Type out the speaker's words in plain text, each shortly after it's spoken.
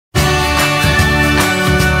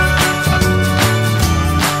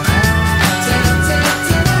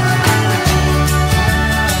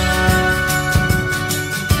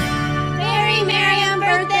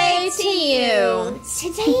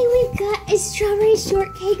Strawberry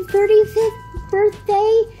Shortcake 35th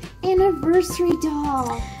birthday anniversary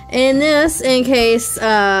doll. And this, in case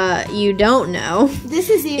you don't know,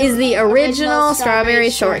 this is the original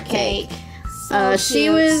Strawberry Shortcake. So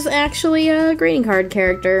she was actually a greeting card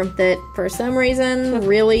character that, for some reason,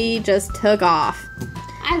 really just took off.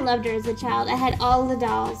 I loved her as a child. I had all the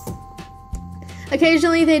dolls.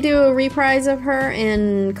 Occasionally they do a reprise of her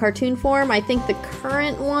in cartoon form. I think the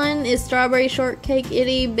current one is Strawberry Shortcake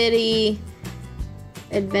Itty Bitty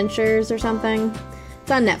Adventures or something.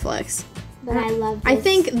 It's on Netflix. But I love this. I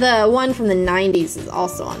think the one from the 90s is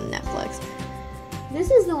also on Netflix.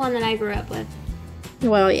 This is the one that I grew up with.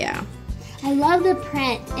 Well, yeah. I love the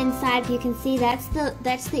print inside. You can see that's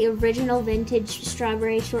the original vintage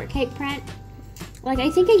Strawberry Shortcake print. Like, I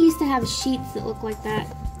think I used to have sheets that look like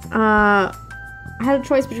that. I had a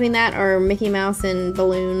choice between that or Mickey Mouse and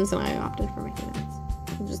balloons, and I opted for Mickey Mouse.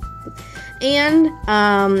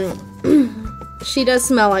 She does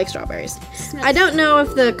smell like strawberries. I don't know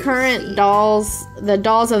if the current dolls, the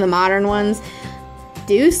dolls of the modern ones,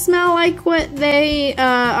 do smell like what they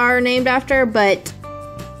are named after, but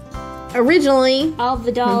originally all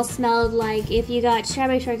the dolls smelled like, if you got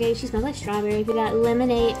Strawberry Shortcake, she smelled like strawberry. If you got lemon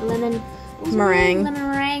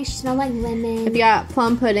meringue, she smelled like lemon. If you got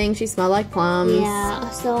plum pudding, she smelled like plums. Yeah,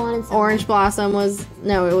 so on and so Orange on. Blossom was,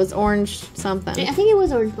 no, it was orange something. I think it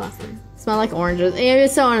was Orange Blossom. Smelled like oranges. It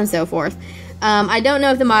was so on and so forth. I don't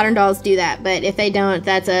know if the modern dolls do that, but if they don't,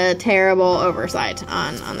 that's a terrible oversight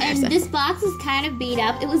on their And stuff. this box is kind of beat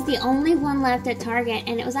up. It was the only one left at Target,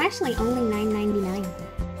 and it was actually only $9.99.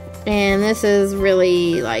 And this is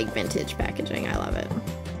really like vintage packaging. I love it.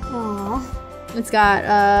 Aww. It's got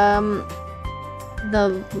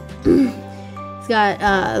the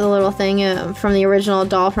little thing from the original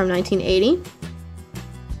doll from 1980.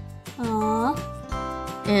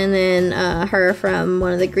 Aww. And then her from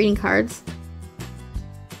one of the greeting cards.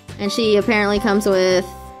 And she apparently comes with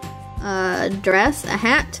a dress, a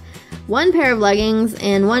hat, one pair of leggings,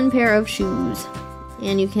 and one pair of shoes.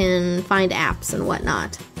 And you can find apps and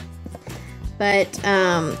whatnot. But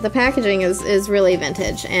the packaging is really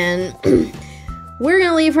vintage. And we're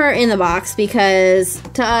going to leave her in the box because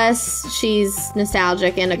to us, she's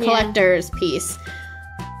nostalgic and a collector's piece.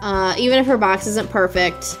 Even if her box isn't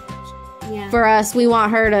perfect, for us, we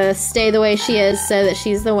want her to stay the way she is so that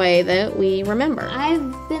she's the way that we remember.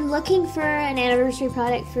 I've been looking for an anniversary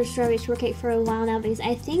product for Strawberry Shortcake for a while now because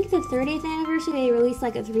I think the 30th anniversary they released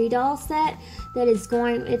like a 3-doll set that is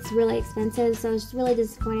it's really expensive, so I was really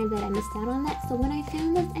disappointed that I missed out on that. So when I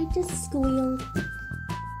found this, I just squealed.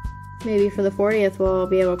 Maybe for the 40th we'll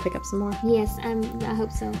be able to pick up some more. Yes, I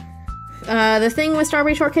hope so. The thing with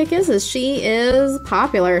Strawberry Shortcake is she is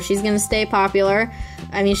popular. She's going to stay popular.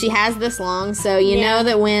 I mean, she has this long, so you know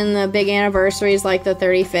that when the big anniversaries like the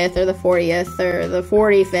 35th or the 40th or the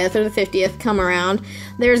 45th or the 50th come around,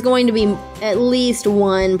 there's going to be at least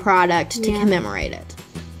one product to commemorate it.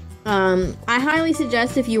 I highly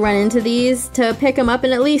suggest if you run into these to pick them up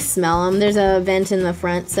and at least smell them. There's a vent in the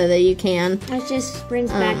front so that you can. It just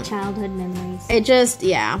brings back childhood memories. It just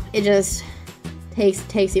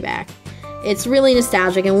takes you back. It's really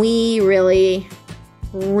nostalgic, and we really,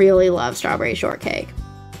 really love Strawberry Shortcake.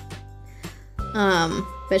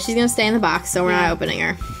 But she's gonna stay in the box, so we're not opening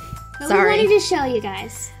her. But Sorry. we wanted to show you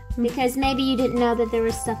guys because maybe you didn't know that there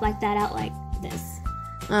was stuff like that out like this.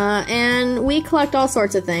 And we collect all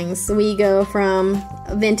sorts of things. We go from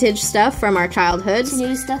vintage stuff from our childhoods to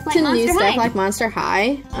new stuff like Monster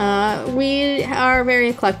High. We are very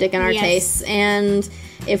eclectic in our tastes, and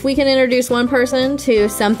if we can introduce one person to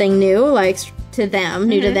something new, like to them,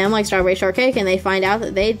 like Strawberry Shortcake, and they find out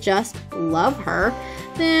that they just love her,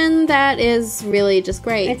 then that is really just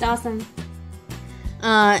great. It's awesome.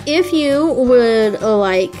 If you would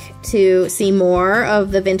like to see more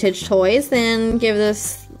of the vintage toys, then give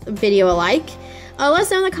this video a like. Let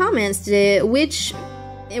us know in the comments, which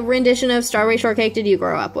rendition of Strawberry Shortcake did you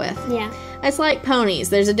grow up with? Yeah. It's like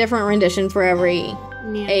ponies. There's a different rendition for every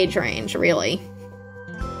age range, really.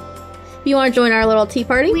 If you want to join our little tea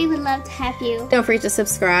party, we would love to have you. Don't forget to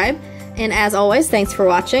subscribe. And as always, thanks for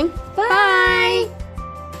watching. Bye!